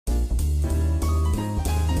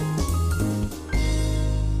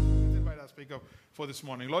for this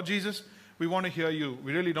morning. Lord Jesus, we want to hear you.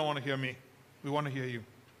 We really don't want to hear me. We want to hear you.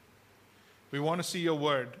 We want to see your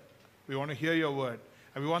word. We want to hear your word.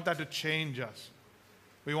 And we want that to change us.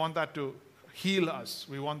 We want that to heal us.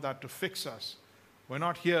 We want that to fix us. We're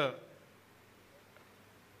not here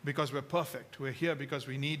because we're perfect. We're here because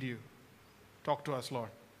we need you. Talk to us, Lord.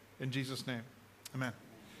 In Jesus' name. Amen.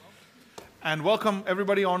 And welcome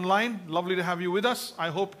everybody online. Lovely to have you with us. I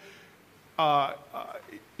hope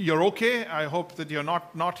you're okay. I hope that you're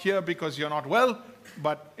not here because you're not well.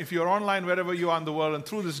 But if you're online, wherever you are in the world and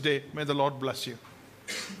through this day, may the Lord bless you.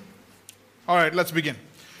 All right, let's begin.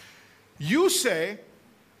 You say,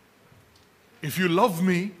 if you love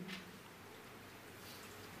me,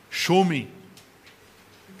 show me.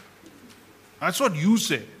 That's what you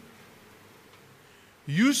say.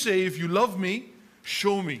 You say, if you love me,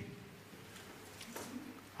 show me.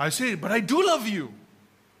 I say, but I do love you.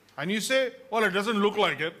 And you say, well, it doesn't look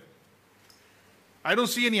like it. I don't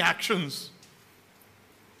see any actions.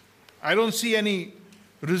 I don't see any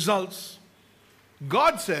results.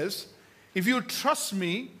 God says, if you trust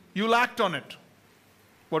me, you'll act on it.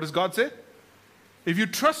 What does God say? If you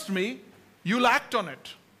trust me, you'll act on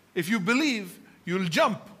it. If you believe, you'll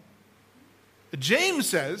jump. James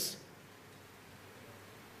says,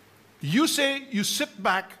 you say you sit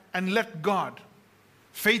back and let God.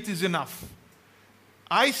 Faith is enough.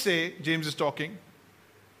 I say, James is talking,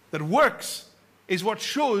 that works is what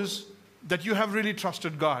shows that you have really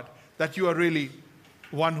trusted God, that you are really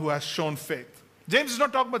one who has shown faith. James is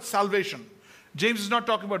not talking about salvation. James is not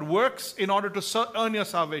talking about works in order to earn your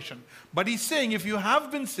salvation. But he's saying if you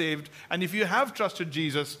have been saved and if you have trusted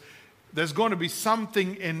Jesus, there's going to be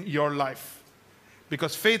something in your life.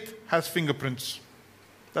 Because faith has fingerprints.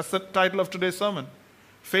 That's the title of today's sermon.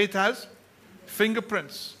 Faith has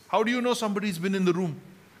fingerprints. How do you know somebody's been in the room?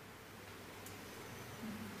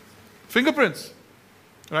 Fingerprints,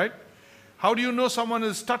 right? How do you know someone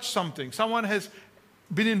has touched something? Someone has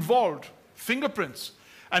been involved. Fingerprints.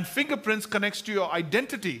 And fingerprints connects to your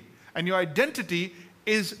identity. And your identity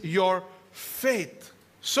is your faith.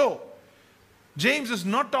 So, James is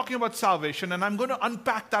not talking about salvation, and I'm going to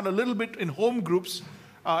unpack that a little bit in home groups,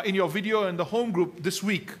 in your video in the home group this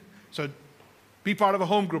week. So, be part of a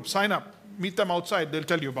home group. Sign up. Meet them outside. They'll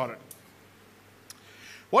tell you about it.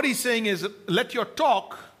 What he's saying is, let your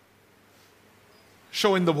talk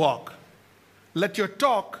show in the walk. Let your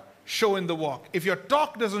talk show in the walk. If your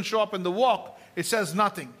talk doesn't show up in the walk, it says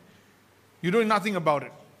nothing. You're doing nothing about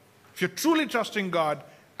it. If you're truly trusting God,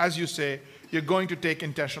 as you say, you're going to take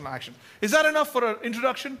intentional action. Is that enough for an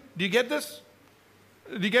introduction? Do you get this?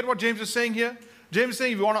 Do you get what James is saying here? James is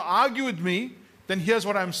saying, if you want to argue with me, then here's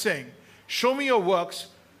what I'm saying. Show me your works,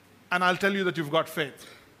 and I'll tell you that you've got faith.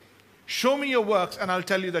 Show me your works, and I'll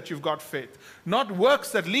tell you that you've got faith. Not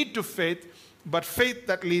works that lead to faith, but faith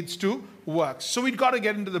that leads to works. So we've got to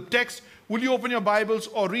get into the text. Will you open your Bibles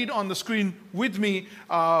or read on the screen with me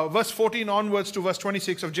verse 14 onwards to verse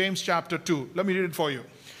 26 of James chapter 2. Let me read it for you.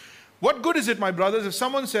 What good is it, my brothers, if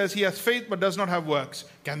someone says he has faith but does not have works?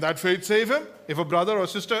 Can that faith save him? If a brother or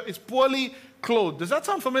sister is poorly clothed. Does that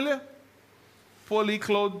sound familiar? Poorly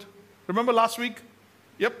clothed. Remember last week?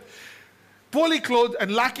 Yep. Poorly clothed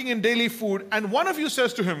and lacking in daily food. And one of you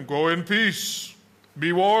says to him, go in peace,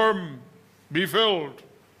 be warm, be filled,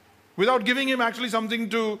 without giving him actually something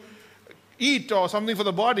to eat or something for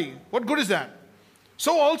the body. What good is that?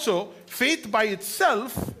 So also, faith by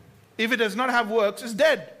itself, if it does not have works, is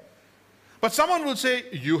dead. But someone will say,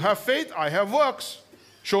 you have faith, I have works.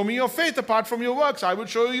 Show me your faith apart from your works. I will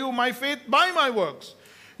show you my faith by my works.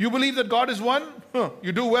 You believe that God is one?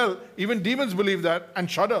 You do well. Even demons believe that and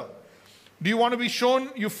shudder. Do you want to be shown,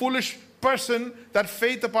 you foolish person, that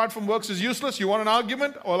faith apart from works is useless? You want an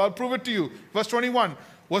argument? Well, I'll prove it to you. Verse 21.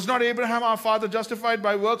 Was not Abraham our father justified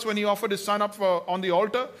by works when he offered his son up on the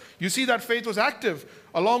altar? You see that faith was active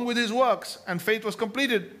along with his works, and faith was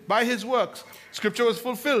completed by his works. Scripture was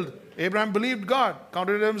fulfilled. Abraham believed God,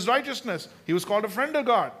 counted him as righteousness. He was called a friend of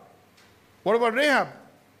God. What about Rahab?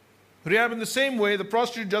 Rahab in the same way, the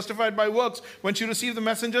prostitute justified by works. When she received the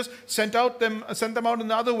messengers, sent them out in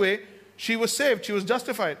the other way, she was saved, she was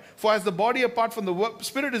justified. For as the body apart from the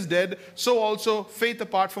spirit is dead, so also faith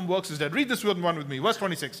apart from works is dead. Read this one with me, verse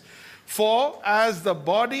 26. For as the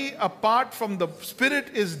body apart from the spirit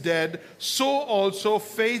is dead, so also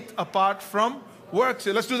faith apart from works.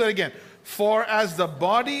 Let's do that again. For as the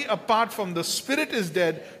body apart from the spirit is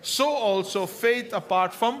dead, so also faith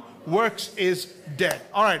apart from works is dead.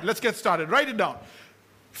 All right, let's get started. Write it down.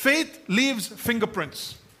 Faith leaves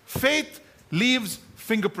fingerprints. Faith leaves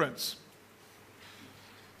fingerprints.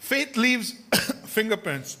 Faith leaves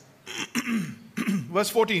fingerprints. Verse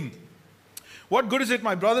 14. What good is it,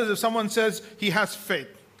 my brothers, if someone says he has faith?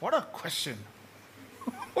 What a question.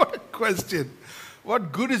 What a question.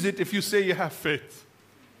 What good is it if you say you have faith?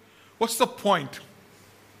 What's the point?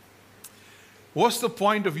 What's the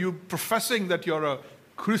point of you professing that you're a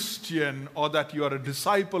Christian or that you are a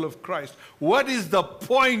disciple of Christ? What is the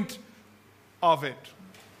point of it?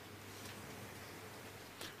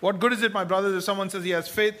 What good is it, my brothers, if someone says he has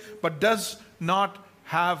faith but does not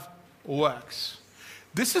have works?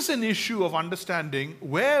 This is an issue of understanding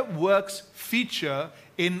where works feature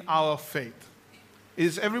in our faith.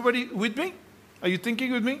 Is everybody with me? Are you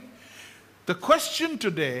thinking with me? The question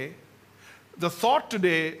today, the thought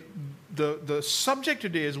today, the subject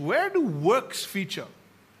today is, where do works feature?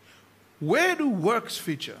 Where do works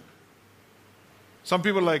feature? Some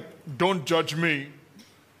people are like, don't judge me.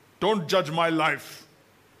 Don't judge my life.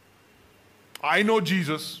 I know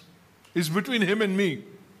Jesus. It's between him and me.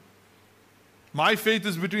 My faith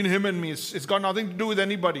is between him and me. It's got nothing to do with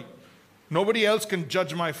anybody. Nobody else can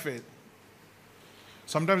judge my faith.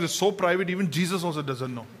 Sometimes it's so private, even Jesus also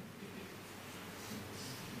doesn't know.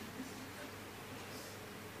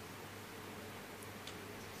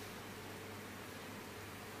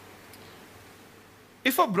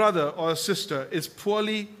 If a brother or a sister is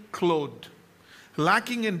poorly clothed,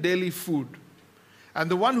 lacking in daily food, and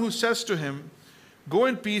the one who says to him, go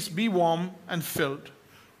in peace, be warm and filled,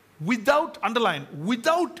 without, underline,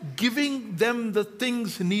 without giving them the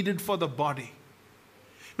things needed for the body.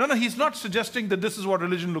 No, he's not suggesting that this is what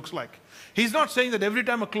religion looks like. He's not saying that every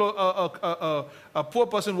time a poor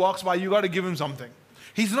person walks by, you got to give him something.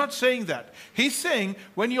 He's not saying that. He's saying,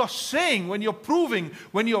 when you're proving,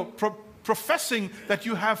 when you're professing that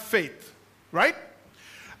you have faith, right?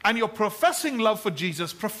 And you're professing love for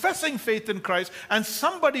Jesus, professing faith in Christ, and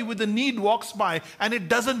somebody with a need walks by and it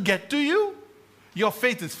doesn't get to you, your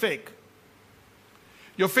faith is fake.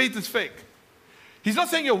 Your faith is fake. He's not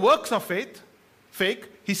saying your works are fake.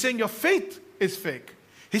 He's saying your faith is fake.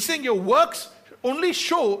 He's saying your works only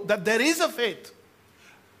show that there is a faith.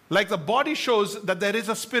 Like the body shows that there is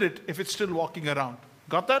a spirit if it's still walking around.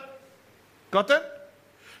 Got that? Got that?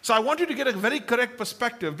 So I want you to get a very correct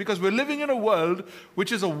perspective, because we're living in a world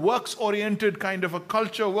which is a works-oriented kind of a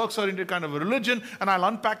culture, works-oriented kind of a religion, and I'll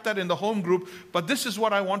unpack that in the home group, but this is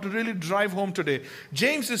what I want to really drive home today.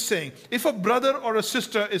 James is saying, if a brother or a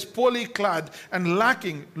sister is poorly clad and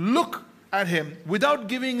lacking, look at him without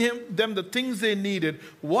giving them the things they needed.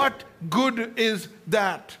 What good is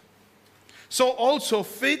that? So also,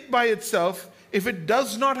 faith by itself, if it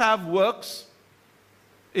does not have works,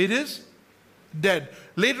 it is dead.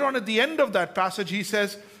 Later on at the end of that passage, he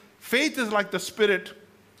says, faith is like the spirit,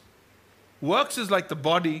 works is like the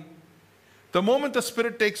body. The moment the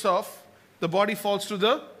spirit takes off, the body falls to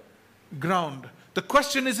the ground. The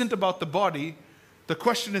question isn't about the body, the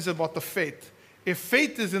question is about the faith. If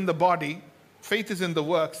faith is in the body, faith is in the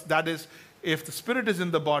works, that is, if the spirit is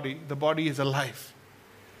in the body is alive.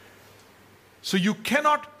 So you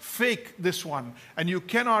cannot fake this one, and you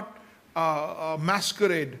cannot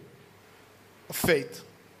masquerade faith.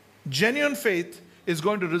 Genuine faith is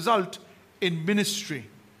going to result in ministry,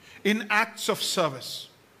 in acts of service.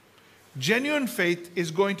 Genuine faith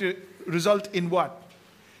is going to result in what?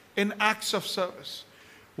 In acts of service.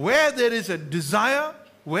 Where there is a desire,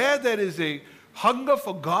 where there is a hunger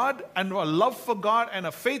for God and a love for God and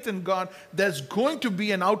a faith in God, there's going to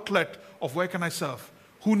be an outlet of where can I serve?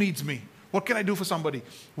 Who needs me? What can I do for somebody?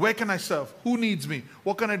 Where can I serve? Who needs me?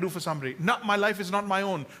 What can I do for somebody? My life is not my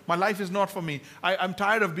own. My life is not for me. I'm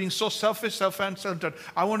tired of being so selfish, self-centered.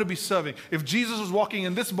 I want to be serving. If Jesus was walking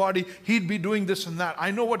in this body, he'd be doing this and that. I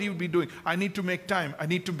know what he would be doing. I need to make time. I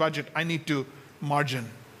need to budget. I need to margin.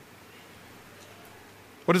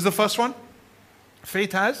 What is the first one?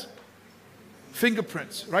 Faith has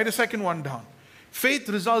fingerprints. Write a second one down. Faith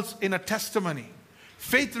results in a testimony.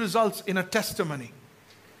 Faith results in a testimony.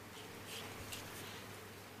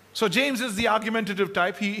 So James is the argumentative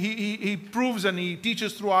type. He proves and he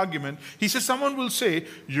teaches through argument. He says someone will say,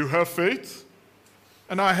 you have faith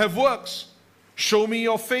and I have works. Show me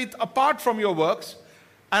your faith apart from your works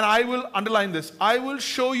and I will, underline this, I will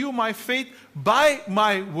show you my faith by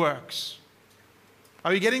my works.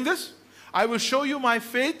 Are you getting this? I will show you my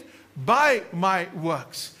faith by my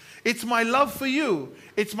works. It's my love for you.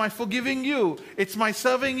 It's my forgiving you. It's my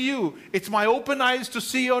serving you. It's my open eyes to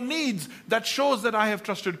see your needs that shows that I have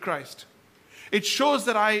trusted Christ. It shows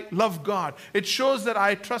that I love God. It shows that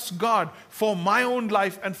I trust God for my own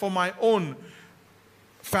life and for my own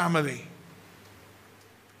family.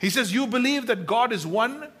 He says, you believe that God is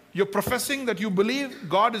one. You're professing that you believe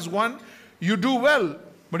God is one. You do well.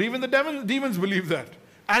 But even the demons believe that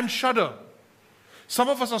and shudder. Some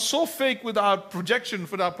of us are so fake with our projection,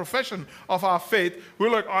 with our profession of our faith. We're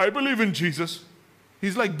like, I believe in Jesus.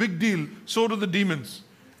 He's like, big deal. So do the demons.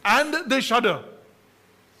 And they shudder.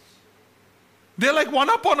 They're like one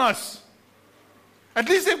up on us. At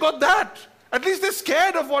least they've got that. At least they're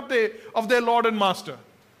scared of their Lord and Master.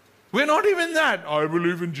 We're not even that. I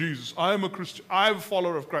believe in Jesus. I am a Christian. I am a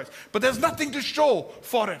follower of Christ. But there's nothing to show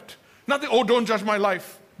for it. Nothing. Oh, don't judge my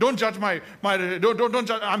life. Don't judge don't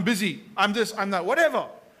judge. I'm busy. I'm this, I'm that. Whatever.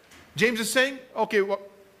 James is saying, okay, well,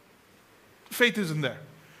 faith isn't there.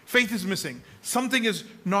 Faith is missing. Something is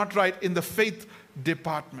not right in the faith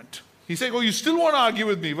department. He's saying, oh, you still want to argue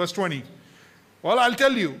with me? Verse 20. Well, I'll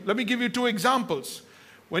tell you. Let me give you 2 examples.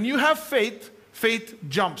 When you have faith, faith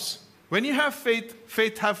jumps. When you have faith,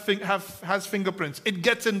 faith has fingerprints. It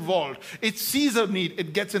gets involved. It sees a need.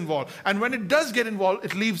 It gets involved. And when it does get involved,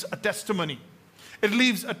 it leaves a testimony. It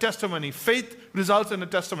leaves a testimony. Faith results in a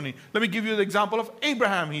testimony. Let me give you the example of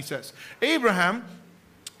Abraham, he says. Abraham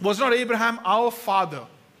was not Abraham our father.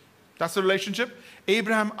 That's the relationship.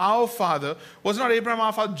 Abraham our father. Was not Abraham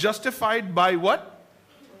our father justified by what?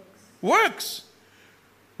 Works.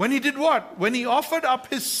 When he did what? When he offered up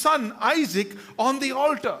his son Isaac on the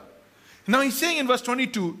altar. Now he's saying in verse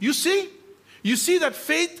 22, you see that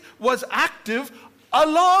faith was active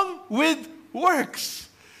along with works.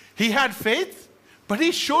 He had faith, but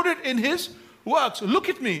he showed it in his works. Look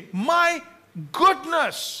at me. My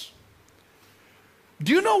goodness.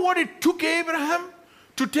 Do you know what it took Abraham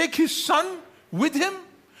to take his son with him?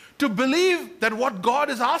 To believe that what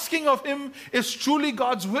God is asking of him is truly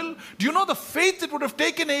God's will? Do you know the faith it would have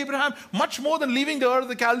taken Abraham much more than leaving the Ur of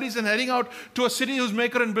the Chaldees and heading out to a city whose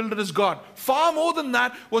maker and builder is God? Far more than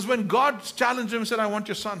that was when God challenged him and said, I want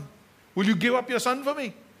your son. Will you give up your son for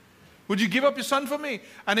me? Would you give up your son for me?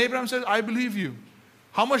 And Abraham said, I believe you.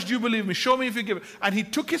 How much do you believe me? Show me if you give it. And he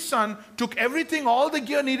took his son, took everything, all the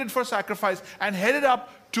gear needed for sacrifice, and headed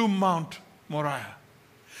up to Mount Moriah.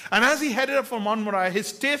 And as he headed up for Mount Moriah,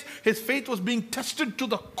 his faith was being tested to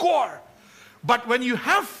the core. But when you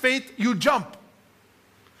have faith, you jump.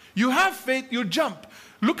 You have faith, you jump.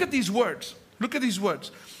 Look at these words. Look at these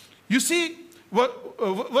words. You see,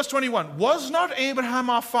 verse 21. Was not Abraham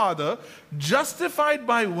our father justified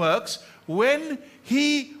by works when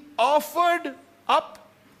he offered up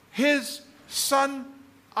his son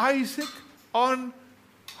Isaac on...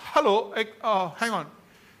 hang on.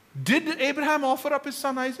 Did Abraham offer up his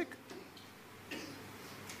son Isaac?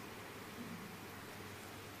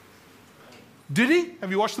 Did he?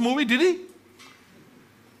 Have you watched the movie? Did he?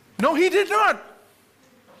 No, he did not.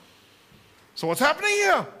 So what's happening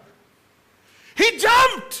here? He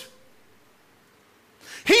jumped.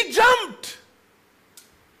 He jumped.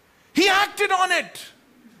 He acted on it.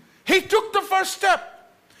 He took the first step.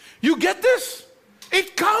 You get this?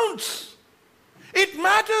 It counts. It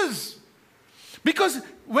matters. Because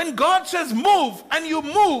when God says move and you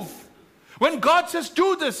move, when God says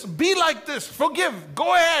do this, be like this, forgive,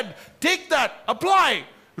 go ahead, take that, apply,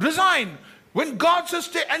 resign. When God says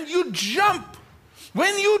stay and you jump,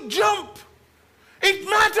 when you jump, it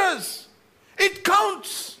matters. It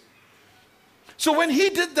counts. So when he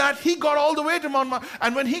did that, he got all the way to Mount Moriah.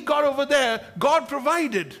 And when he got over there, God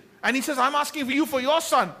provided. And he says, I'm asking for you for your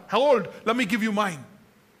son. How old? Let me give you mine.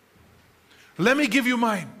 Let me give you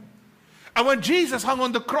mine. And when Jesus hung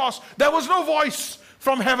on the cross, there was no voice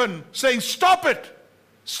from heaven saying, stop it,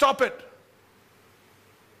 stop it.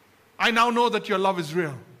 I now know that your love is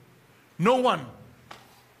real. No one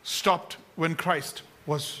stopped when Christ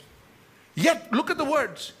was. Yet, look at the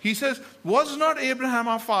words. He says, was not Abraham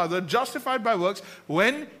our father justified by works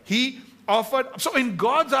when he offered? So in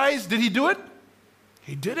God's eyes, did he do it?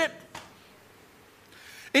 He did it.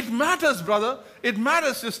 It matters, brother. It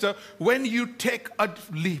matters, sister, when you take a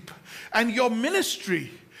leap. And your ministry,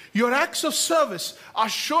 your acts of service are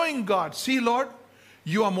showing God, see, Lord,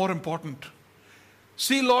 you are more important.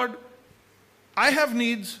 See, Lord, I have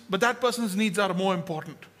needs, but that person's needs are more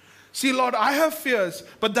important. See, Lord, I have fears,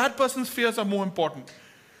 but that person's fears are more important.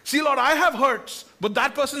 See, Lord, I have hurts, but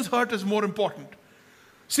that person's hurt is more important.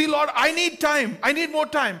 See, Lord, I need time. I need more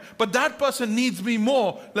time, but that person needs me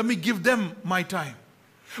more. Let me give them my time.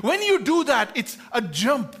 When you do that, it's a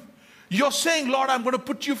jump. You're saying, Lord, I'm going to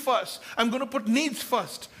put you first. I'm going to put needs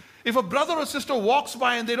first. If a brother or sister walks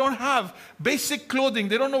by and they don't have basic clothing,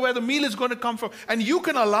 they don't know where the meal is going to come from, and you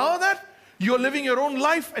can allow that, you're living your own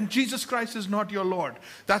life and Jesus Christ is not your Lord.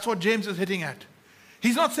 That's what James is hitting at.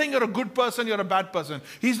 He's not saying you're a good person, you're a bad person.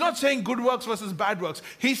 He's not saying good works versus bad works.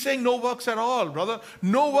 He's saying no works at all, brother.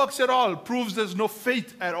 No works at all proves there's no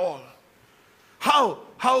faith at all.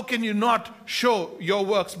 How can you not show your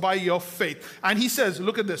works by your faith? And he says,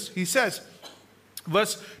 look at this. He says,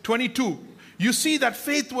 Verse 22. You see that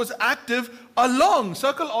faith was active along,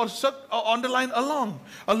 circle or underline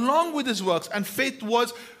along with his works. And faith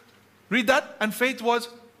was, read that, and faith was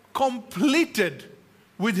completed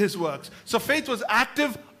with his works. So faith was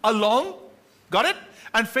active along, got it?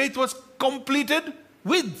 And faith was completed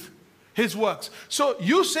with his works. So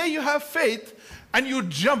you say you have faith and you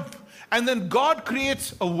jump, and then God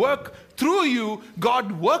creates a work through you,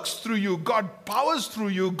 God works through you, God powers through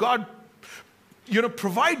you, God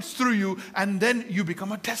provides through you, and then you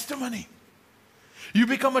become a testimony. You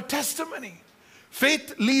become a testimony.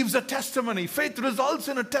 Faith leaves a testimony. Faith results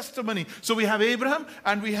in a testimony. So we have Abraham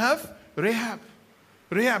and we have Rahab.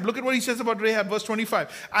 Rahab, look at what he says about Rahab, verse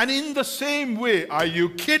 25. And in the same way, are you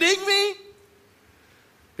kidding me?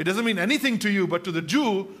 It doesn't mean anything to you, but to the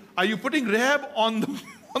Jew, are you putting Rahab on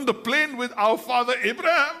the plane with our father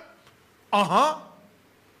Abraham?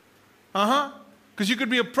 Because you could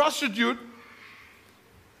be a prostitute,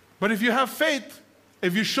 but if you have faith,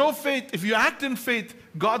 if you show faith, if you act in faith,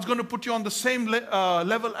 God's going to put you on the same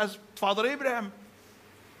level as Father Abraham.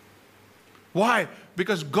 Why?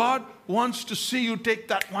 Because God wants to see you take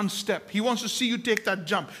that one step. He wants to see you take that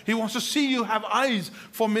jump. He wants to see you have eyes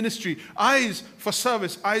for ministry, eyes for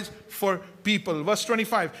service, eyes for people. Verse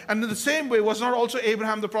 25. And in the same way was not also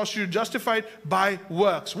Abraham the prostitute justified by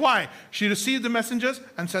works. Why? She received the messengers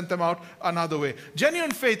and sent them out another way.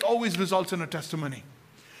 Genuine faith always results in a testimony.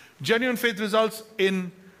 Genuine faith results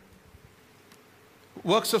in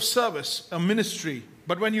works of service, a ministry.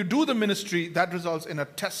 But when you do the ministry, that results in a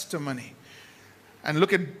testimony. And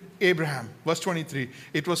look at Abraham, verse 23.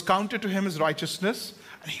 It was counted to him as righteousness,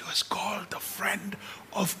 and he was called the friend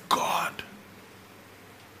of God.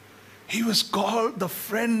 He was called the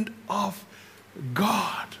friend of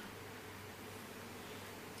God.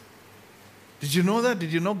 Did you know that?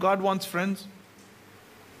 Did you know God wants friends?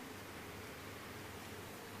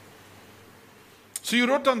 So you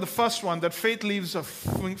wrote down the first one, that faith leaves a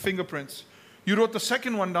fingerprints. You wrote the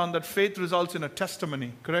second one down, that faith results in a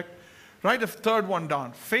testimony, correct? Write the third one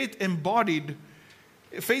down. Faith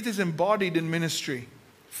is embodied in ministry.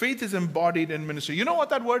 Faith is embodied in ministry. You know what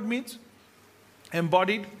that word means?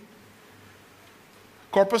 Embodied.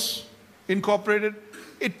 Corpus, incorporated.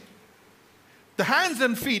 The hands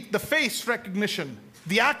and feet, the face recognition,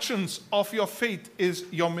 the actions of your faith is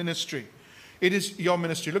your ministry. It is your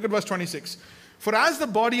ministry. Look at verse 26. For as the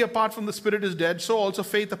body apart from the spirit is dead, so also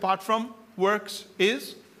faith apart from works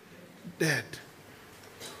is dead.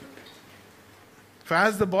 For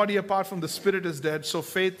as the body apart from the spirit is dead, so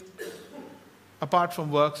faith apart from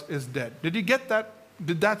works is dead. Did you get that?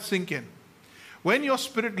 Did that sink in? When your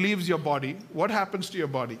spirit leaves your body, what happens to your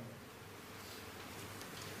body?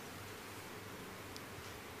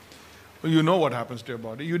 Well, you know what happens to your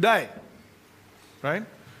body. You die. Right?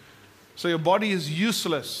 So your body is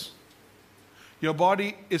useless. Your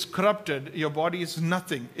body is corrupted. Your body is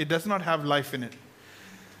nothing. It does not have life in it.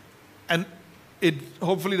 And it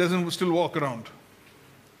hopefully doesn't still walk around.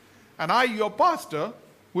 And I, your pastor,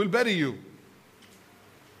 will bury you.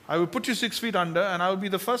 I will put you 6 feet under, and I will be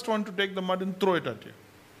the first one to take the mud and throw it at you.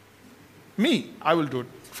 Me, I will do it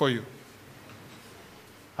for you.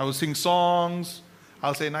 I will sing songs.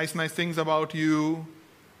 I'll say nice things about you.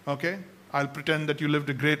 Okay? I'll pretend that you lived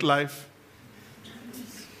a great life.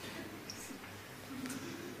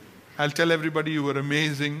 I'll tell everybody you were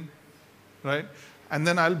amazing. Right? And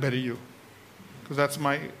then I'll bury you. Because that's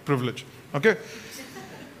my privilege. Okay?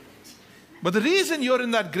 But the reason you're in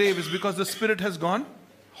that grave is because the spirit has gone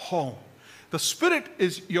home. The spirit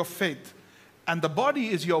is your faith, and the body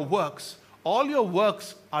is your works. All your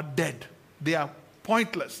works are dead. They are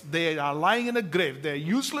pointless. They are lying in a grave. They are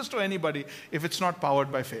useless to anybody if it's not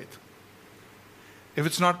powered by faith. If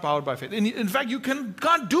it's not powered by faith. In fact, you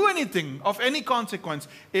can't do anything of any consequence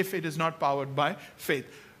if it is not powered by faith.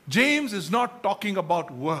 James is not talking about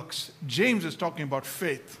works. James is talking about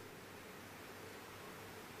faith.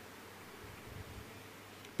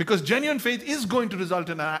 Because genuine faith is going to result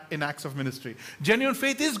in acts of ministry. Genuine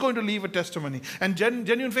faith is going to leave a testimony. And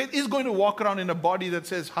genuine faith is going to walk around in a body that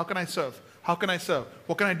says, how can I serve? How can I serve?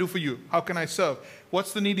 What can I do for you? How can I serve?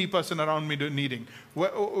 What's the needy person around me needing?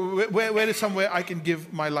 Where is somewhere I can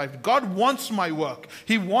give my life? God wants my work.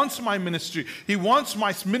 He wants my ministry. He wants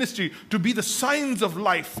my ministry to be the signs of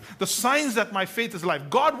life, the signs that my faith is life.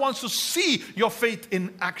 God wants to see your faith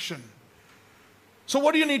in action. So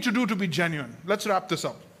what do you need to do to be genuine? Let's wrap this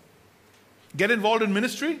up. Get involved in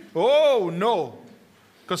ministry? Oh, no.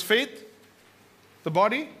 Because faith, the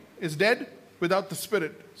body, is dead without the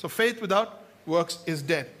spirit. So faith without works is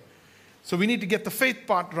dead. So we need to get the faith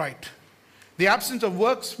part right. The absence of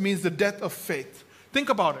works means the death of faith. Think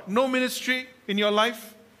about it. No ministry in your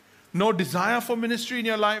life, no desire for ministry in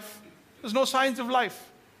your life. There's no signs of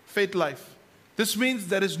life, faith life. This means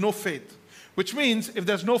there is no faith, which means if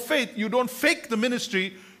there's no faith, you don't fake the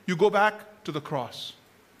ministry, you go back to the cross.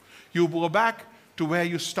 You go back to where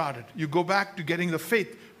you started. You go back to getting the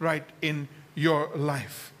faith right in your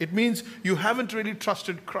life. It means you haven't really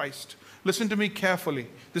trusted Christ. Listen to me carefully.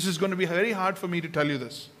 This is going to be very hard for me to tell you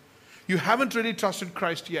this. You haven't really trusted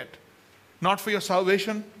Christ yet. Not for your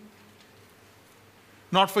salvation,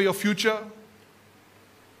 not for your future,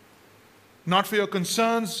 not for your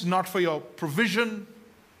concerns, not for your provision,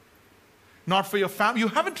 not for your family. You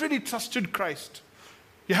haven't really trusted Christ.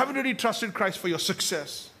 You haven't really trusted Christ for your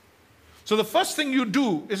success. So the first thing you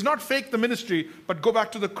do is not fake the ministry, but go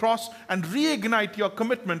back to the cross and reignite your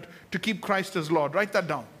commitment to keep Christ as Lord. Write that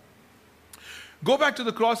down. Go back to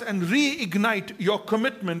the cross and reignite your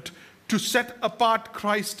commitment to set apart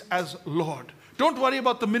Christ as Lord. Don't worry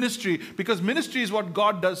about the ministry, because ministry is what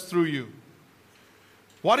God does through you.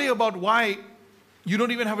 Worry about why you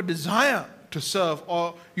don't even have a desire to serve,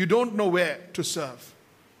 or you don't know where to serve.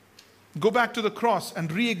 Go back to the cross and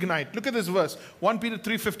reignite. Look at this verse, 1 Peter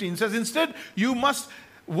 3:15 says, instead, you must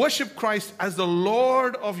worship Christ as the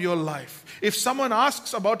Lord of your life. If someone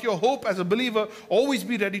asks about your hope as a believer, always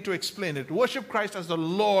be ready to explain it. Worship Christ as the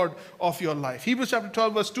Lord of your life. Hebrews chapter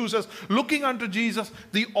 12 verse 2 says, looking unto Jesus,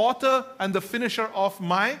 the author and the finisher of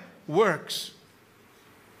my works.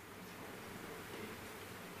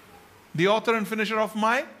 The author and finisher of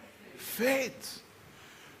my faith.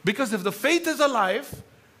 Because if the faith is alive,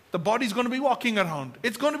 the body's going to be walking around.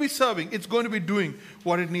 It's going to be serving. It's going to be doing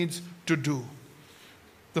what it needs to do.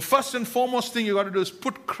 The first and foremost thing you got to do is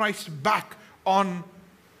put Christ back on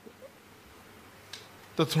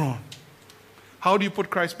the throne. How do you put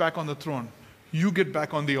Christ back on the throne? You get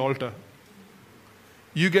back on the altar.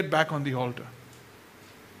 You get back on the altar.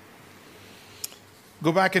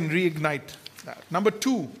 Go back and reignite that. Number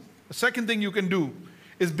 2, the second thing you can do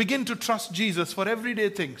is begin to trust Jesus for everyday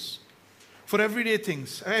things. For everyday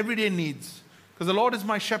things, everyday needs. Because the Lord is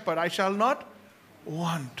my shepherd, I shall not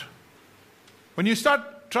want. When you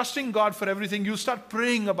start trusting God for everything, you start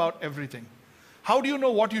praying about everything. How do you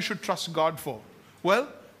know what you should trust God for? Well,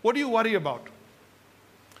 what do you worry about?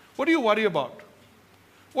 What do you worry about?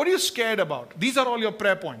 What are you scared about? These are all your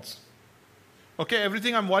prayer points. Okay,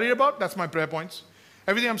 everything I'm worried about, that's my prayer points.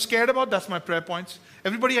 Everything I'm scared about, that's my prayer points.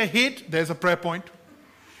 Everybody I hate, there's a prayer point.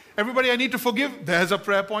 Everybody I need to forgive, there's a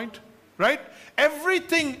prayer point. Right?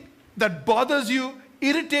 Everything that bothers you,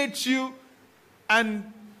 irritates you,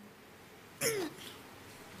 and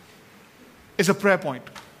is a prayer point.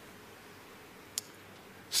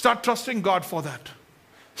 Start trusting God for that.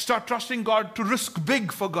 Start trusting God to risk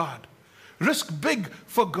big for God. Risk big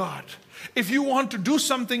for God. If you want to do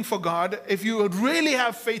something for God, if you really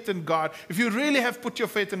have faith in God, if you really have put your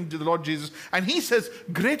faith in the Lord Jesus, and He says,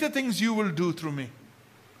 greater things you will do through me.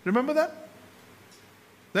 Remember that?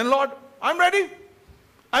 Then Lord, I'm ready.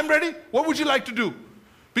 I'm ready. What would you like to do?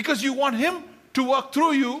 Because you want Him to work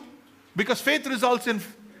through you, because faith results in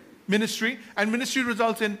ministry and ministry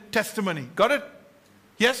results in testimony. Got it?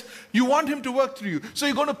 Yes? You want Him to work through you. So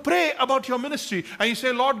you're going to pray about your ministry and you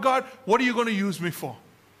say, Lord God, what are you going to use me for?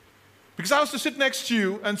 Because I was to sit next to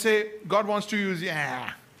you and say, God wants to use you.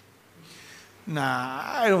 Nah,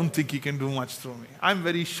 I don't think He can do much through me. I'm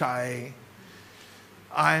very shy.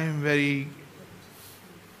 I'm very...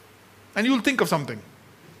 And you'll think of something,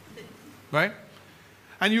 right?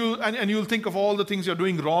 And you'll think of all the things you're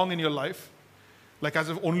doing wrong in your life, like as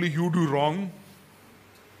if only you do wrong,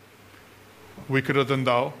 wickeder than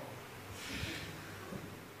thou.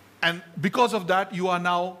 And because of that, you are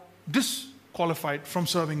now disqualified from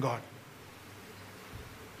serving God.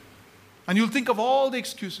 And you'll think of all the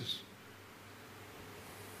excuses.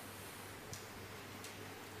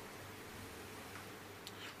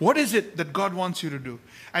 What is it that God wants you to do?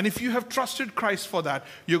 And if you have trusted Christ for that,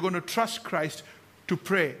 you're going to trust Christ to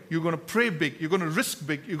pray. You're going to pray big. You're going to risk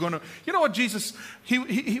big. You're going to, you know what, Jesus,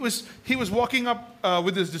 he was walking up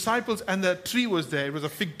with His disciples, and the tree was there. It was a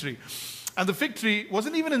fig tree. And the fig tree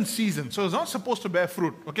wasn't even in season, so it was not supposed to bear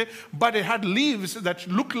fruit, okay? But it had leaves that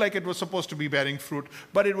looked like it was supposed to be bearing fruit,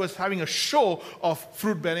 but it was having a show of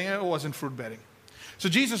fruit bearing, and it wasn't fruit bearing. So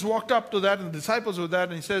Jesus walked up to that, and the disciples were there,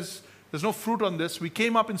 and He says, there's no fruit on this. We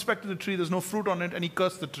came up, inspected the tree, there's no fruit on it, and He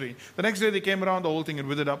cursed the tree. The next day they came around, the whole thing had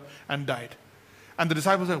withered up and died. And the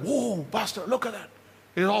disciples said, whoa, Pastor, look at that.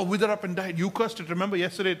 It all withered up and died. You cursed it. Remember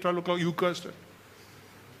yesterday at 12 o'clock, you cursed it.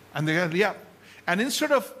 And they said, yeah. And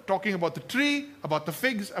instead of talking about the tree, about the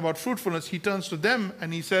figs, about fruitfulness, He turns to them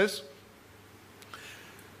and He says,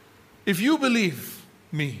 if you believe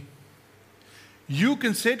me, You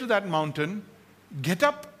can say to that mountain, get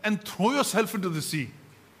up and throw yourself into the sea.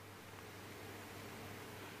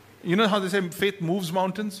 You know how they say faith moves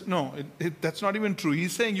mountains? No, that's not even true.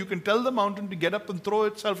 He's saying you can tell the mountain to get up and throw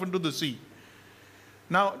itself into the sea.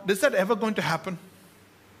 Now, is that ever going to happen?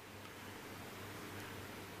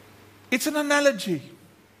 It's an analogy.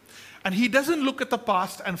 And he doesn't look at the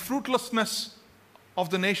past and fruitlessness of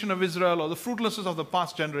the nation of Israel or the fruitlessness of the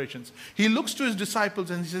past generations. He looks to his disciples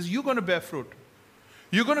and he says, you're going to bear fruit.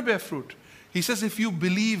 You're going to bear fruit. He says, if you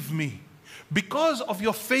believe me, because of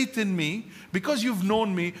your faith in me, because you've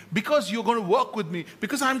known me, because you're going to work with me,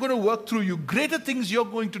 because I'm going to work through you, greater things you're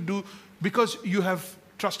going to do because you have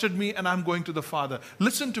trusted me and I'm going to the Father.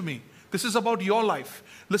 Listen to me. This is about your life.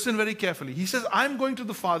 Listen very carefully. He says, I'm going to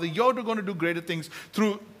the Father. You're going to do greater things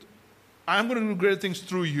through I'm going to do greater things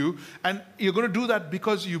through you, and you're going to do that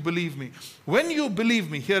because you believe me. When you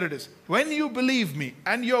believe me, here it is. When you believe me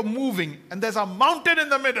and you're moving and there's a mountain in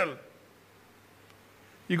the middle.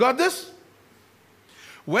 You got this?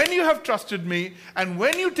 When you have trusted me and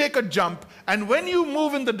when you take a jump and when you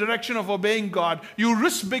move in the direction of obeying God, you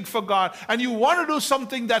risk big for God and you want to do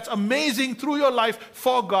something that's amazing through your life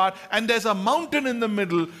for God, and there's a mountain in the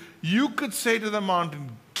middle, you could say to the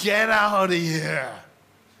mountain, get out of here.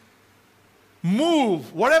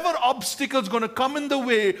 Move. Whatever obstacle is going to come in the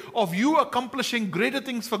way of you accomplishing greater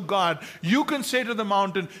things for God, you can say to the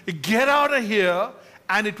mountain, get out of here,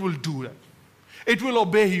 and it will do it. It will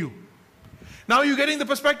obey you. Now, are you getting the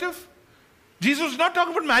perspective? Jesus was not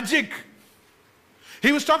talking about magic.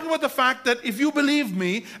 He was talking about the fact that if you believe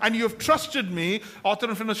me and you have trusted me, author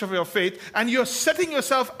and finisher of your faith, and you're setting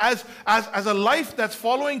yourself as a life that's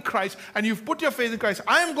following Christ, and you've put your faith in Christ,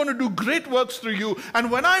 I am going to do great works through you. And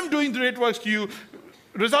when I'm doing great works to you,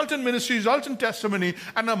 result in ministry, result in testimony,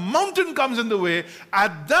 and a mountain comes in the way,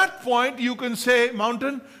 at that point you can say,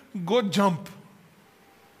 mountain, go jump.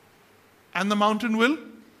 And the mountain will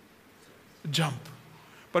jump.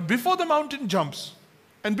 But before the mountain jumps,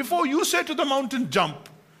 and before you say to the mountain, jump,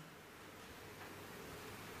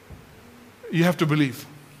 you have to believe.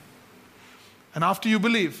 And after you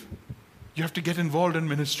believe, you have to get involved in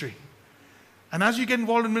ministry. And as you get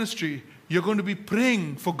involved in ministry, you're going to be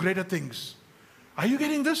praying for greater things. Are you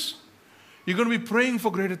getting this? You're going to be praying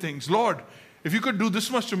for greater things. Lord, if you could do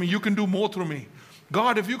this much to me, you can do more through me.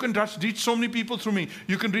 God, if you can reach so many people through me,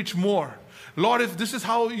 you can reach more. Lord, if this is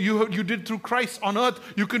how you did through Christ on earth,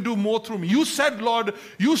 you can do more through me. You said, Lord,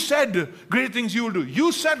 you said great things you will do.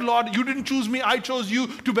 You said, Lord, you didn't choose me, I chose you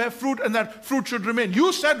to bear fruit, and that fruit should remain.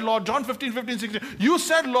 You said, Lord, John 15:16, you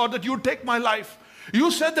said, Lord, that you would take my life.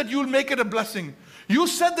 You said that you will make it a blessing. You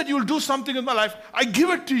said that you will do something in my life. I give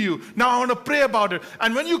it to you. Now I want to pray about it.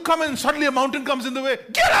 And when you come in, suddenly a mountain comes in the way.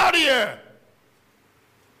 Get out of here!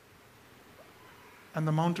 And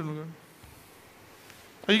the mountain will go.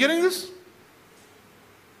 Are you getting this?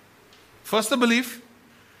 First the belief,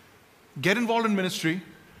 get involved in ministry,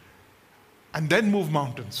 and then move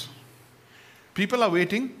mountains. People are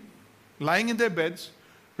waiting, lying in their beds,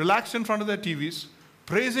 relaxed in front of their TVs,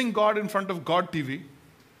 praising God in front of God TV,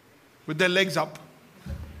 with their legs up,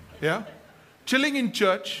 yeah, chilling in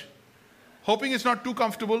church, hoping it's not too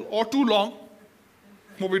comfortable or too long.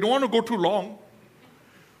 Well, we don't want to go too long,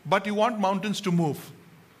 but you want mountains to move.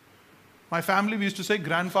 My family, we used to say,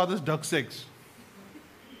 grandfather's duck's eggs.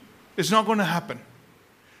 It's not going to happen.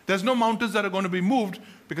 There's no mountains that are going to be moved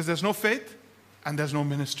because there's no faith and there's no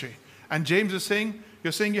ministry. And James is saying,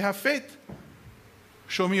 you're saying you have faith.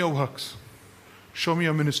 Show me your works. Show me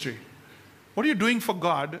your ministry. What are you doing for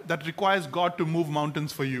God that requires God to move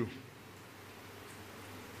mountains for you?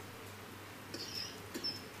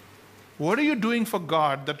 What are you doing for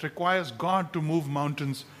God that requires God to move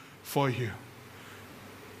mountains for you?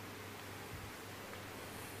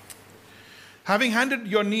 Having handed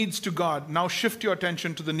your needs to God, now shift your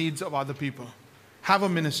attention to the needs of other people. Have a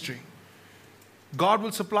ministry. God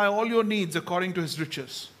will supply all your needs according to his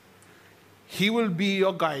riches. He will be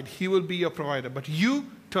your guide. He will be your provider. But you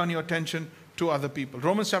turn your attention to other people.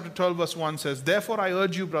 Romans chapter 12 verse 1 says, therefore I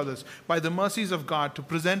urge you, brothers, by the mercies of God, to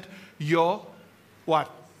present your what?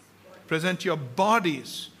 Present your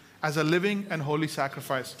bodies as a living and holy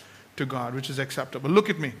sacrifice to God, which is acceptable.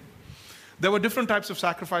 Look at me. There were different types of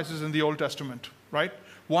sacrifices in the Old Testament, right?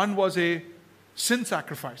 One was a sin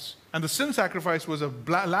sacrifice. And the sin sacrifice was a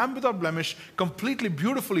lamb without blemish, completely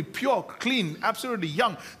beautifully pure, clean, absolutely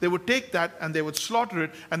young. They would take that and they would slaughter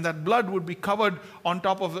it, and that blood would be covered on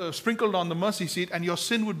top of, sprinkled on the mercy seat, and your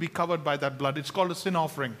sin would be covered by that blood. It's called a sin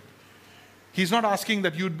offering. He's not asking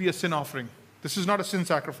that you'd be a sin offering. This is not a sin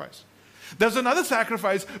sacrifice. There's another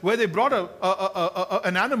sacrifice where they brought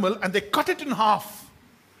an animal and they cut it in half.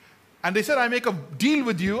 And they said, I make a deal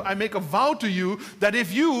with you, I make a vow to you that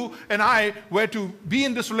if you and I were to be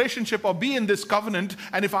in this relationship or be in this covenant,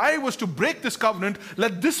 and if I was to break this covenant,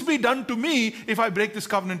 let this be done to me if I break this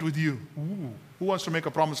covenant with you. Ooh, who wants to make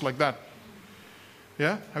a promise like that?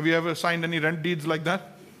 Yeah? Have you ever signed any rent deeds like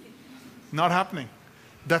that? Not happening.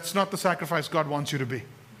 That's not the sacrifice God wants you to be.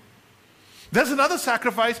 There's another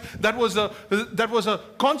sacrifice that was a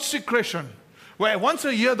consecration, where once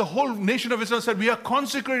a year the whole nation of Israel said, we are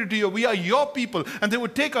consecrated to you, we are your people. And they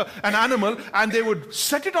would take an animal and they would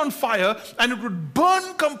set it on fire and it would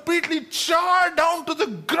burn completely, char down to the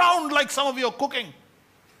ground like some of you are cooking.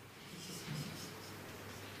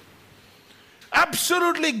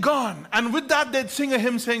 Absolutely gone. And with that they'd sing a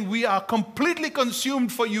hymn saying, we are completely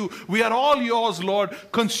consumed for you. We are all yours, Lord.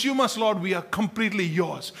 Consume us, Lord. We are completely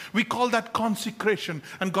yours. We call that consecration,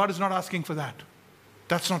 and God is not asking for that.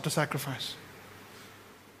 That's not the sacrifice.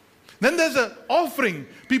 Then there's an offering.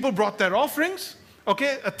 People brought their offerings,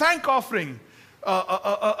 okay, a thank offering,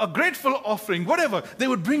 a grateful offering, whatever. They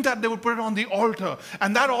would bring that, they would put it on the altar.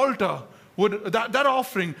 And that altar, that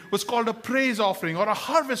offering was called a praise offering or a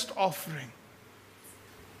harvest offering.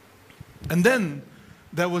 And then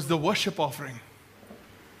there was the worship offering,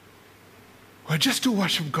 where just to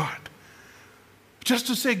worship God, just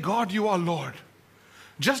to say, God, you are Lord.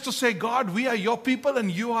 Just to say, God, we are your people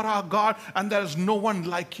and you are our God, and there is no one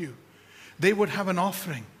like you. They would have an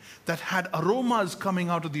offering that had aromas coming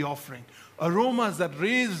out of the offering. Aromas that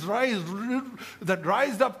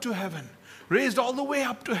rised up to heaven, raised all the way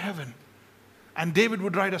up to heaven. And David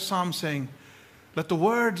would write a psalm saying, let the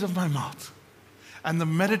words of my mouth and the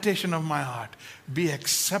meditation of my heart be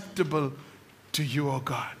acceptable to you, O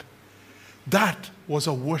God. That was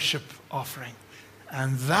a worship offering.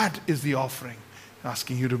 And that is the offering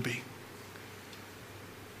asking you to be.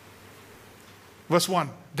 Verse 1,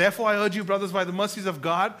 therefore I urge you, brothers, by the mercies of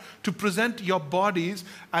God, to present your bodies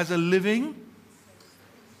as a living,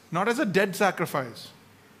 not as a dead sacrifice,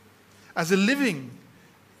 as a living,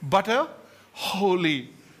 but a holy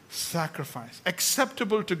sacrifice,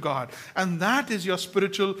 acceptable to God. And that is your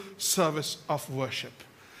spiritual service of worship.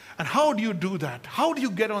 And how do you do that? How do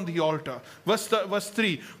you get on the altar? Verse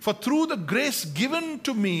 3, for through the grace given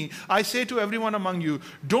to me, I say to everyone among you,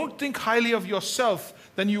 don't think highly of yourself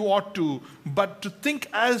than you ought to, but to think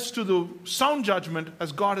as to the sound judgment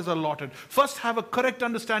as God has allotted. First, have a correct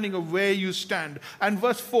understanding of where you stand. And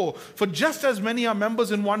verse 4, for just as many are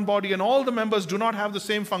members in one body and all the members do not have the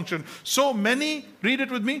same function, so many, read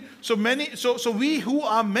it with me, so we who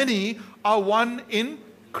are many are one in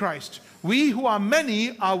Christ. We who are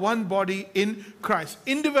many are one body in Christ.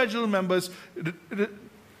 Individual members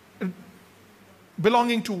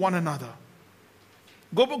belonging to one another.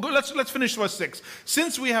 Let's finish verse 6.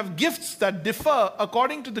 Since we have gifts that differ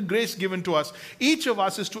according to the grace given to us, each of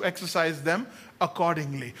us is to exercise them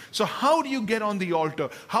accordingly. So how do you get on the altar?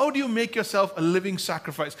 How do you make yourself a living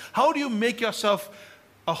sacrifice? How do you make yourself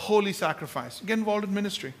a holy sacrifice? Get involved in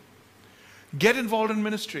ministry. Get involved in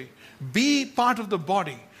ministry. Be part of the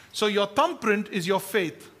body. So your thumbprint is your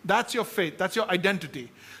faith. That's your faith. That's your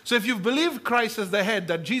identity. So if you believe Christ as the head,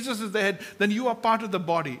 that Jesus is the head, then you are part of the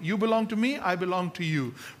body. You belong to me, I belong to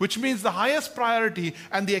you. Which means the highest priority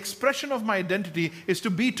and the expression of my identity is to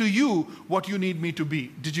be to you what you need me to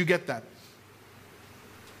be. Did you get that?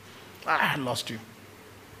 I lost you.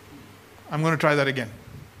 I'm going to try that again.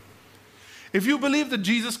 If you believe that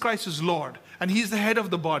Jesus Christ is Lord, and He's the head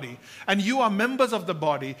of the body, and you are members of the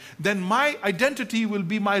body, then my identity will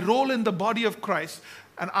be my role in the body of Christ,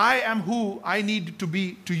 and I am who I need to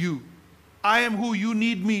be to you. I am who you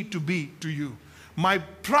need me to be to you. My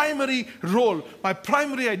primary role, my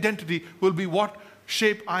primary identity will be what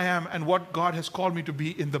shape I am and what God has called me to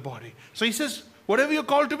be in the body. So He says, whatever you're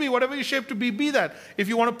called to be, whatever you're shaped to be that. If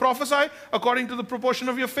you want to prophesy according to the proportion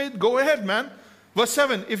of your faith, go ahead, man. Verse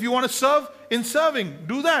 7, if you want to serve in serving,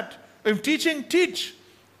 do that. If teaching, teach.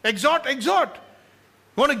 Exhort, exhort.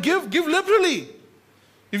 You want to give liberally.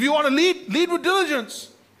 If you want to lead with diligence.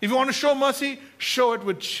 If you want to show mercy, show it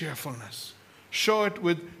with cheerfulness. Show it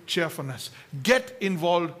with cheerfulness. Get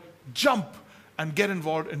involved, jump, and get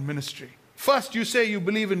involved in ministry. First, you say you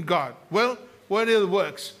believe in God. Well, what are the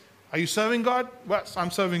works? Are you serving God? Well, I'm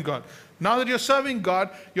serving God. Now that you're serving God,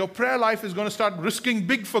 your prayer life is going to start risking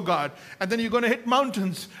big for God. And then you're going to hit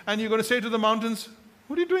mountains. And you're going to say to the mountains,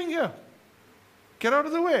 what are you doing here? Get out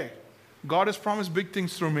of the way. God has promised big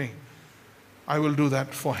things through me. I will do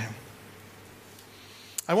that for Him.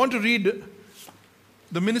 I want to read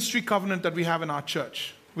the ministry covenant that we have in our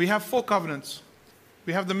church. We have 4 covenants.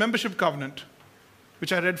 We have the membership covenant,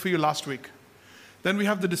 which I read for you last week. Then we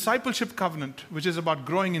have the discipleship covenant, which is about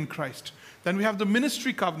growing in Christ. Then we have the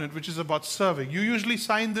ministry covenant, which is about serving. You usually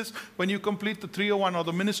sign this when you complete the 301 or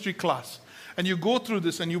the ministry class. And you go through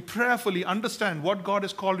this and you prayerfully understand what God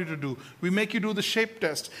has called you to do. We make you do the shape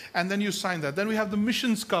test and then you sign that. Then we have the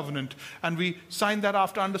missions covenant and we sign that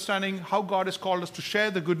after understanding how God has called us to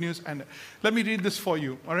share the good news. And let me read this for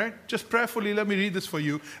you, all right? Just prayerfully, let me read this for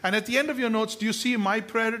you. And at the end of your notes, do you see my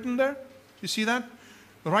prayer written there? You see that?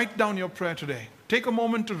 Write down your prayer today. Take a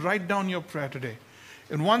moment to write down your prayer today.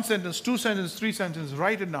 In 1 sentence, 2 sentences, 3 sentences,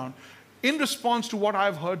 write it down. In response to what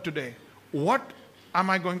I've heard today, what am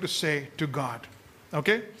I going to say to God?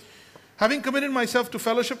 Okay? Having committed myself to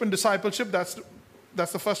fellowship and discipleship, that's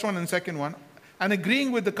the first one and second one, and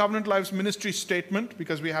agreeing with the Covenant Lives ministry statement,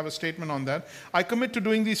 because we have a statement on that, I commit to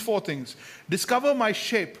doing these 4 things. Discover my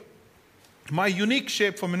shape, my unique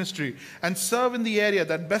shape for ministry, and serve in the area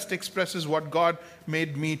that best expresses what God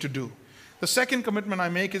made me to do. The second commitment I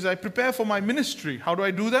make is I prepare for my ministry. How do I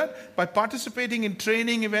do that? By participating in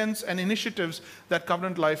training events and initiatives that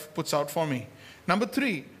Covenant Life puts out for me. Number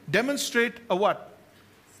 3, demonstrate a what?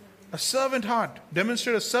 A servant heart.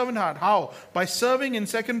 Demonstrate a servant heart. How? By serving in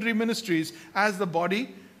secondary ministries as the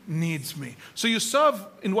body needs me. So you serve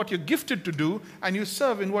in what you're gifted to do, and you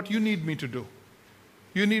serve in what you need me to do.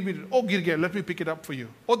 You need me to, oh, Girgir, let me pick it up for you.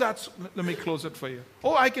 Oh, let me close it for you.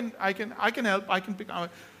 Oh, I can help, I can pick up.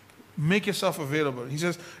 Make yourself available. He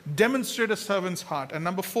says, demonstrate a servant's heart. And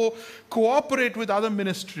number 4, cooperate with other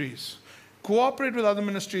ministries. Cooperate with other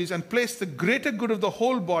ministries and place the greater good of the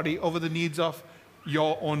whole body over the needs of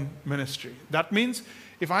your own ministry. That means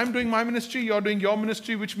if I'm doing my ministry, you're doing your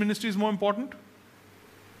ministry, which ministry is more important?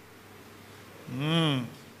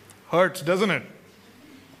 Hurts, doesn't it?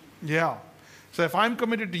 Yeah. So if I'm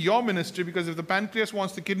committed to your ministry, because if the pancreas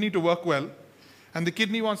wants the kidney to work well, and the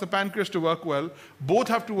kidney wants the pancreas to work well, both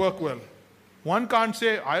have to work well. One can't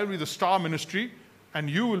say, I'll be the star ministry, and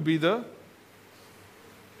you will be the...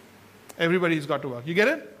 Everybody's got to work. You get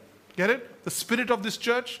it? Get it? The spirit of this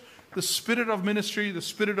church, the spirit of ministry, the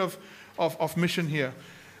spirit of mission here.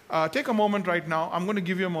 Take a moment right now. I'm going to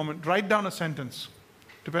give you a moment. Write down a sentence,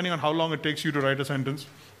 depending on how long it takes you to write a sentence.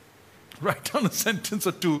 Write down a sentence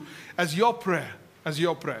or 2 as your prayer. As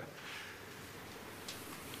your prayer.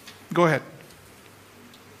 Go ahead.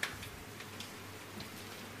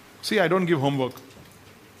 See, I don't give homework.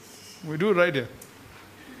 We do it right here.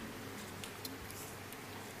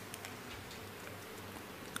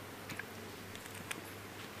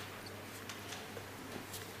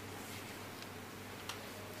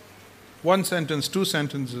 One sentence, 2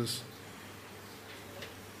 sentences.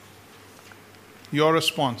 Your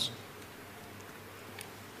response.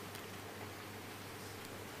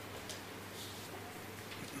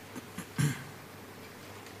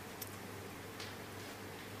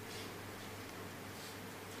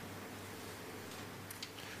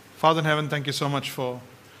 Father in heaven, thank you so much for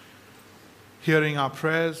hearing our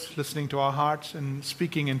prayers, listening to our hearts, and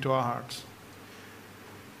speaking into our hearts.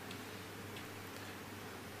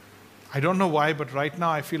 I don't know why, but right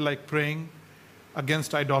now I feel like praying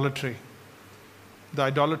against idolatry, the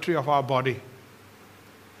idolatry of our body.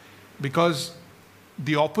 Because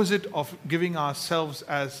the opposite of giving ourselves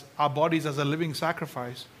as our bodies as a living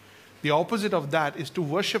sacrifice, the opposite of that is to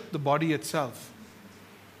worship the body itself,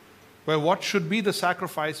 where what should be the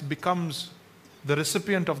sacrifice becomes the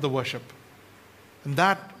recipient of the worship. And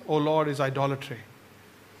that, oh Lord, is idolatry.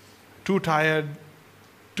 Too tired,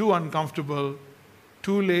 too uncomfortable,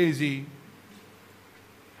 too lazy,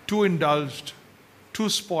 too indulged, too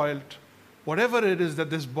spoiled. Whatever it is that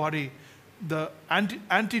this body, the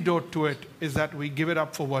antidote to it is that we give it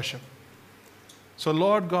up for worship. So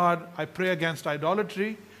Lord God, I pray against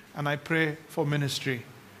idolatry and I pray for ministry.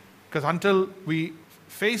 Because until we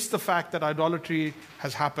face the fact that idolatry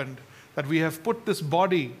has happened, that we have put this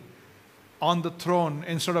body on the throne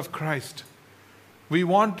instead of Christ, we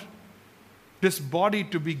want this body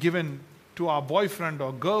to be given to our boyfriend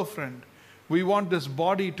or girlfriend. We want this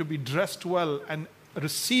body to be dressed well and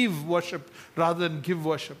receive worship rather than give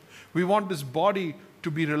worship. We want this body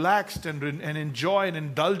to be relaxed and enjoy and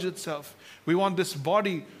indulge itself. We want this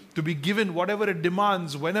body to be given whatever it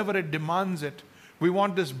demands, whenever it demands it. We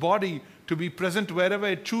want this body to be present wherever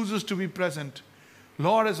it chooses to be present.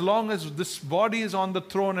 Lord, as long as this body is on the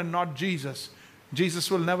throne and not Jesus, Jesus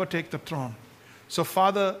will never take the throne. So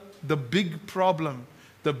Father, the big problem,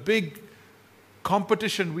 the big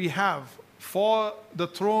competition we have for the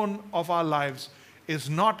throne of our lives is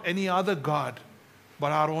not any other God,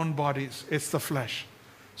 but our own bodies. It's the flesh.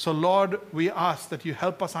 So Lord, we ask that you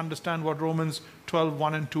help us understand what Romans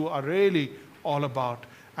 12:1 and 2 are really all about.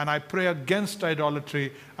 And I pray against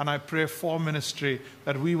idolatry, and I pray for ministry,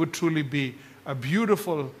 that we would truly be a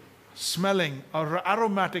beautiful smelling, or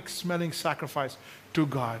aromatic smelling sacrifice to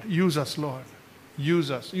God. Use us, Lord. Use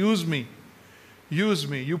us. Use me. Use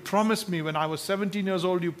me. You promised me when I was 17 years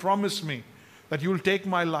old, you promised me that you will take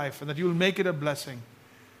my life and that you will make it a blessing.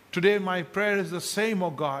 Today my prayer is the same, oh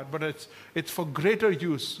God, but it's for greater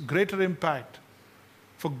use, greater impact,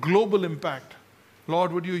 for global impact.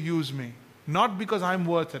 Lord, would you use me? Not because I'm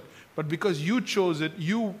worth it, but because you chose it,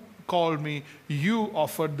 you called me, you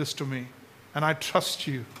offered this to me. And I trust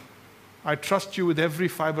you. I trust you with every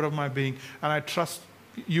fiber of my being, and I trust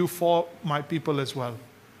you for my people as well.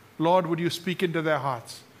 Lord, would you speak into their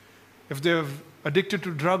hearts? If they're addicted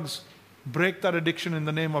to drugs, break that addiction in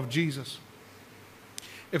the name of Jesus.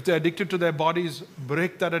 If they're addicted to their bodies,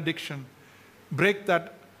 break that addiction. Break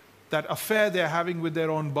that affair they're having with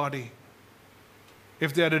their own body.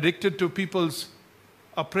 If they're addicted to people's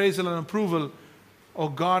appraisal and approval, oh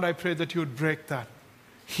God, I pray that you would break that.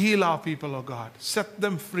 Heal our people, oh God. Set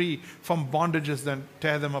them free from bondages that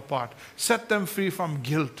tear them apart. Set them free from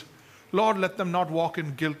guilt. Lord, let them not walk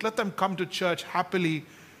in guilt. Let them come to church happily.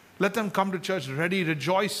 Let them come to church ready,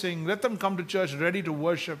 rejoicing. Let them come to church ready to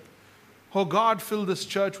worship. Oh God, fill this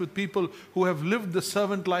church with people who have lived the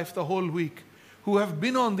servant life the whole week, who have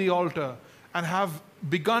been on the altar and have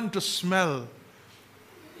begun to smell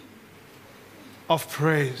of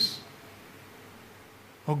praise.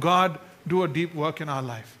 Oh God, do a deep work in our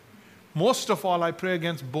life. Most of all, I pray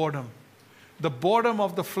against boredom. The boredom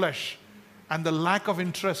of the flesh and the lack of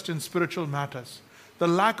interest in spiritual matters. The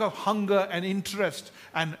lack of hunger and interest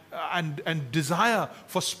and desire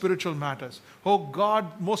for spiritual matters. Oh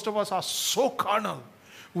God, most of us are so carnal.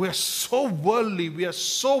 We are so worldly. We are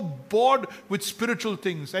so bored with spiritual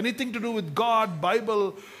things. Anything to do with God,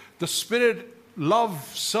 Bible, the Spirit,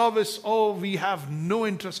 love, service, oh, we have no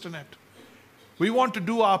interest in it. We want to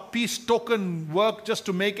do our peace token work just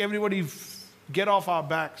to make everybody get off our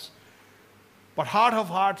backs. But heart of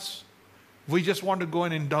hearts, we just want to go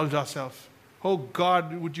and indulge ourselves. Oh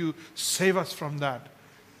God, would you save us from that?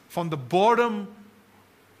 From the boredom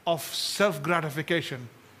of self-gratification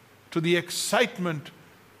to the excitement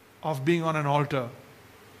of being on an altar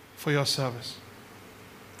for your service.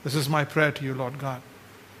 This is my prayer to you, Lord God.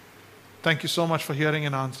 Thank you so much for hearing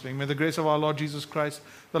and answering. May the grace of our Lord Jesus Christ,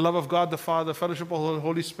 the love of God the Father, the fellowship of the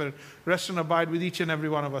Holy Spirit rest and abide with each and every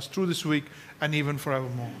one of us through this week and even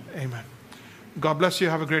forevermore. Amen. God bless you.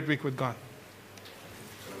 Have a great week with God.